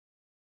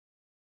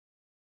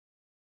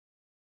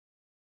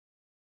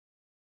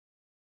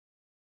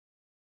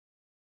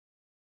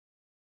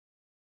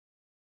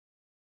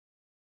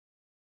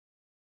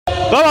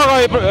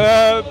Domagoj,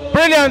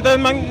 brilliant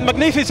and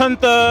magnificent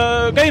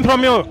game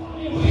from you.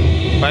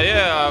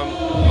 Yeah,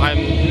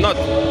 I'm not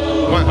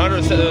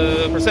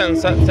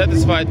 100%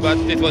 satisfied, but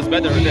it was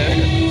better than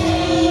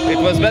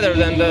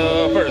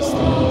the first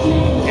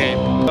game.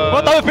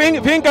 What do you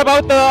think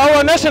about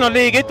our national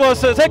league? It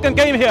was the second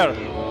game here.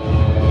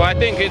 I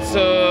think it's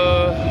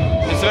a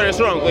very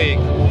strong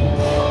league.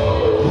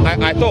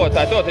 I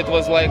thought it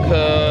was like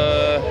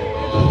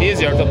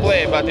easier to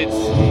play, but it's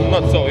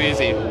not so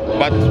easy.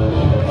 But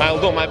I'll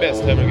do my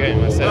best every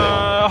game. I said.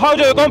 How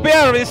do you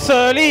compare this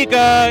league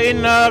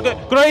in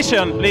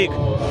Croatian league?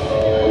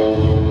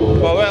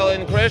 Well,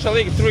 in Croatian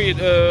league, three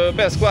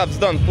best clubs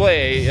don't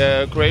play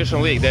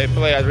Croatian league. They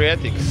play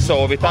Adriatic.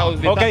 So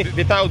without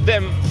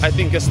them, I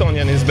think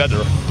Estonian is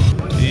better.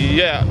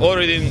 Yeah,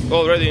 already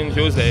in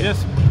Tuesday.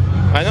 Yes.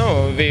 I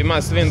know we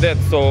must win that,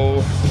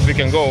 so we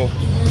can go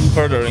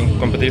further in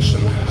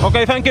competition.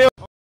 Okay, thank you.